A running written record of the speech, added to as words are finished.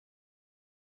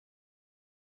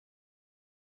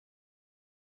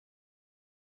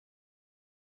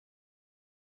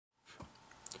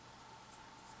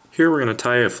Here we're going to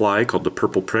tie a fly called the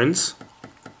Purple Prince.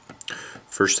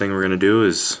 First thing we're going to do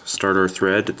is start our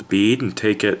thread at the bead and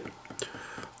take it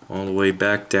all the way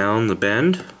back down the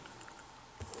bend.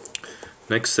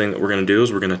 Next thing that we're going to do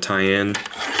is we're going to tie in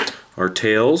our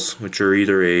tails, which are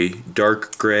either a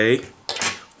dark gray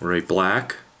or a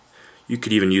black. You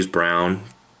could even use brown.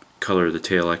 Color of the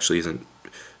tail actually isn't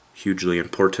hugely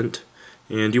important.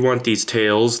 And you want these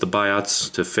tails, the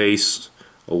biots, to face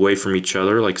away from each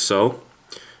other like so.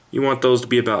 You want those to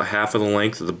be about half of the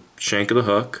length of the shank of the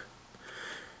hook.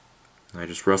 I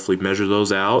just roughly measure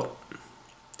those out,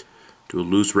 do a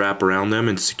loose wrap around them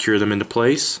and secure them into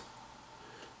place.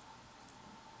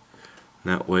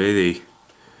 That way they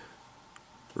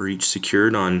are each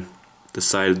secured on the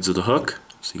sides of the hook,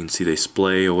 so you can see they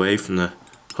splay away from the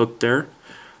hook there.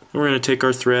 And we're going to take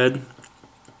our thread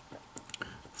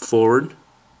forward,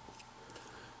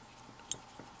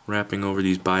 wrapping over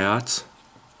these biots.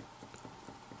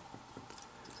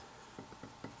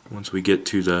 Once we get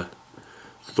to the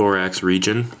thorax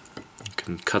region, you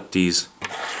can cut these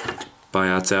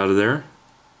biots out of there.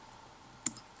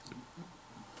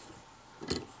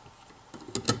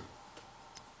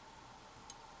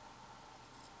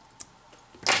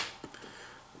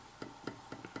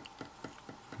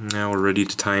 Now we're ready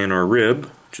to tie in our rib,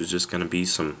 which is just going to be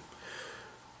some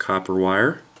copper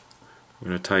wire. We're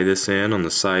going to tie this in on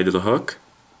the side of the hook.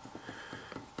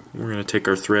 We're going to take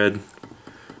our thread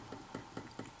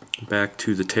back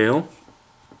to the tail.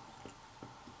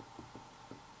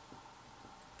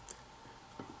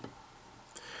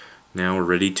 Now we're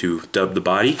ready to dub the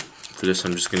body. For this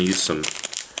I'm just going to use some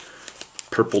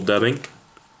purple dubbing.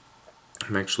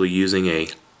 I'm actually using a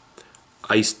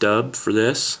ice dub for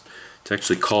this. It's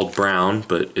actually called brown,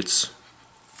 but it's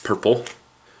purple.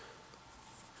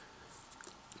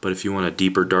 But if you want a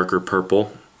deeper, darker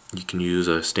purple, you can use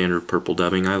a standard purple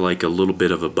dubbing. I like a little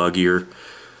bit of a buggier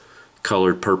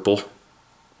colored purple.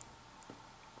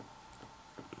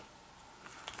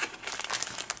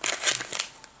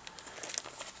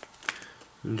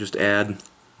 And just add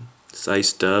this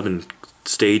ice dub in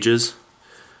stages.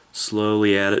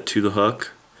 Slowly add it to the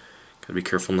hook. Gotta be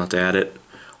careful not to add it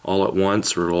all at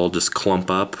once or it'll all just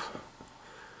clump up.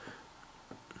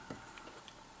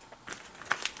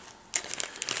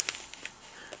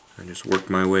 I just work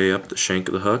my way up the shank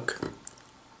of the hook.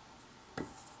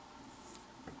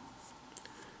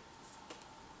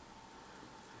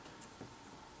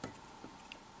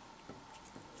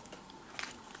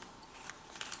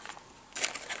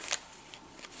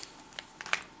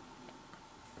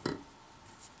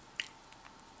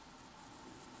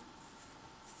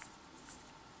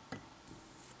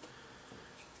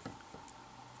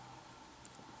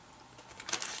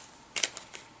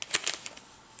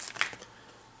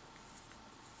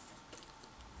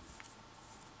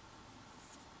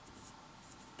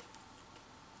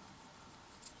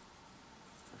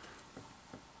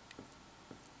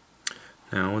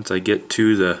 Now once I get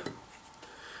to the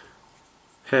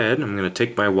head, I'm going to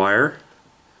take my wire.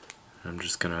 I'm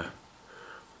just going to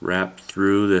wrap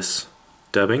through this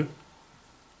dubbing.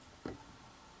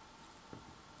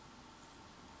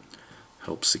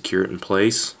 Help secure it in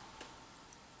place.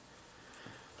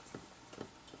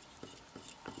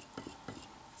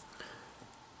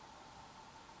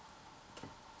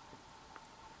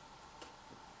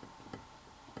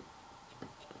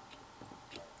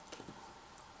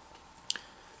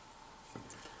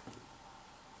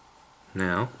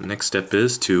 Now, the next step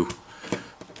is to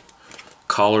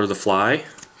collar the fly.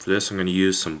 For this I'm going to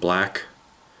use some black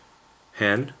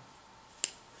hen.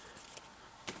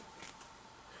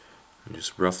 And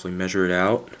just roughly measure it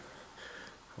out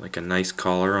like a nice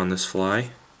collar on this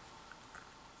fly.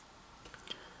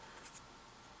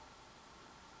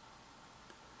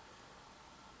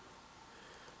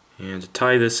 And to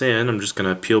tie this in, I'm just going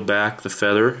to peel back the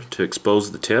feather to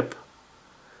expose the tip,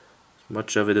 as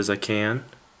much of it as I can.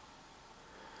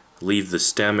 Leave the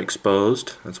stem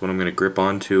exposed. That's what I'm going to grip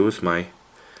onto with my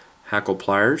hackle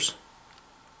pliers.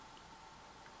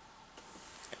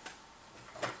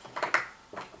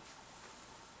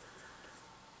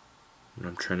 What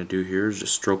I'm trying to do here is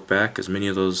just stroke back as many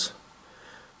of those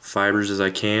fibers as I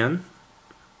can.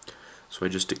 So I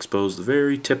just expose the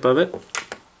very tip of it.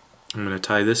 I'm going to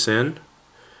tie this in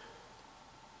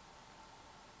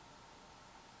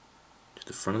to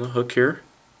the front of the hook here.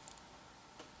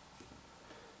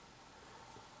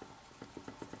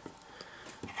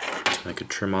 I could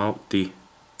trim out the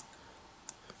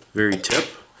very tip.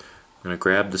 I'm going to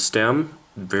grab the stem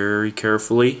very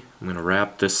carefully. I'm going to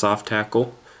wrap this soft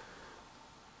tackle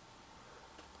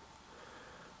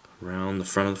around the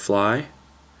front of the fly.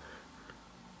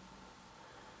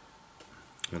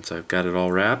 Once I've got it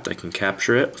all wrapped, I can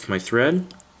capture it with my thread.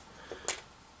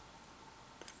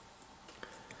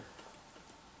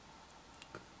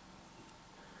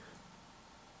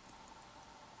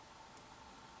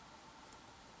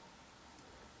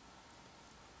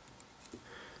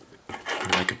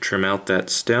 And I can trim out that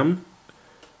stem.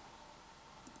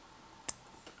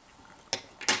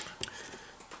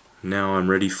 Now I'm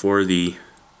ready for the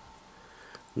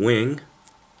wing.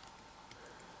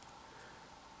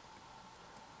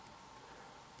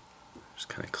 Just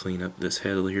kind of clean up this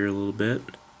head here a little bit.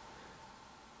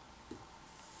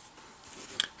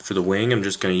 For the wing, I'm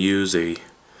just going to use a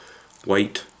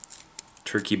white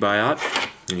turkey biot. I'm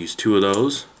going to use 2 of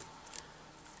those.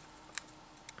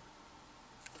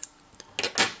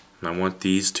 And I want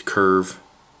these to curve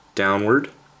downward.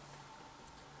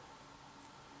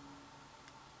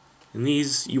 And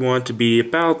these you want to be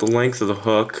about the length of the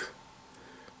hook,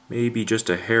 maybe just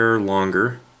a hair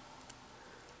longer.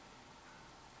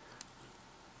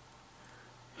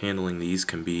 Handling these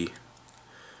can be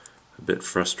a bit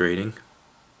frustrating,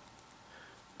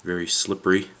 very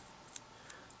slippery.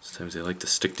 Sometimes they like to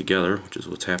stick together, which is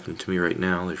what's happening to me right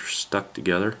now. They're stuck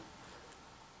together.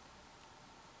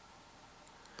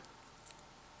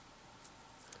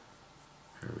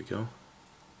 There we go.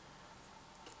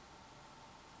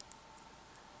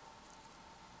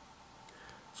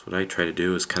 So what I try to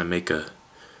do is kind of make a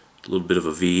little bit of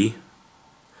a V.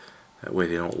 That way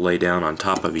they don't lay down on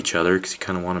top of each other, because you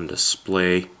kind of want them to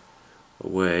splay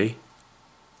away.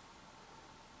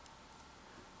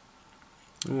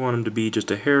 We want them to be just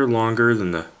a hair longer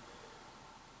than the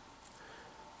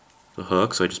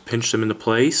hook, so I just pinch them into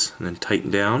place and then tighten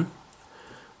down.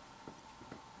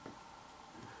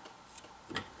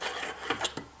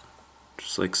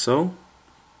 Just like so.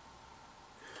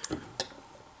 And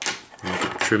I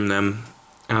can trim them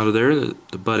out of there,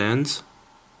 the butt ends.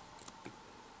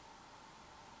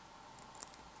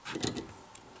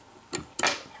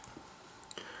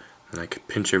 And I could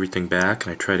pinch everything back,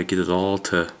 and I try to get it all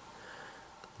to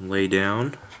lay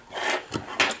down.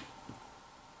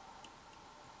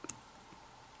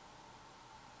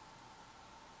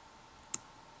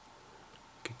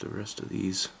 Get the rest of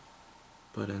these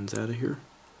butt ends out of here.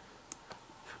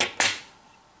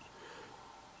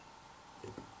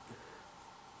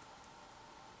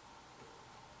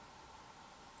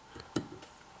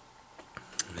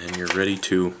 And then you're ready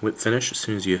to whip finish as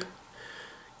soon as you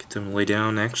get them to lay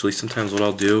down. Actually, sometimes what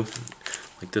I'll do,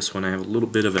 like this one, I have a little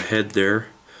bit of a head there.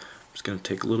 I'm just going to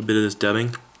take a little bit of this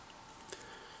dubbing.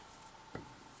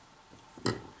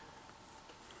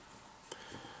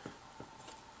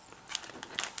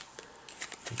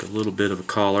 Make a little bit of a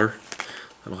collar.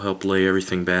 That'll help lay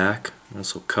everything back.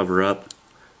 Also cover up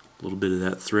a little bit of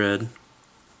that thread.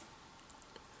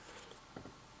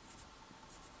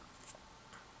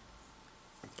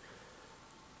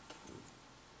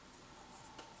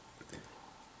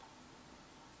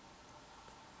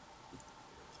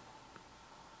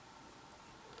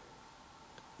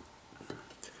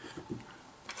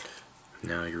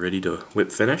 Now you're ready to whip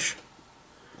finish.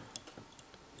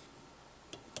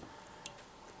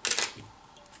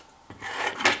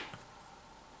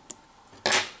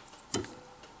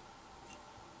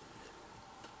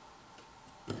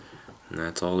 And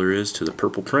that's all there is to the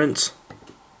purple prints.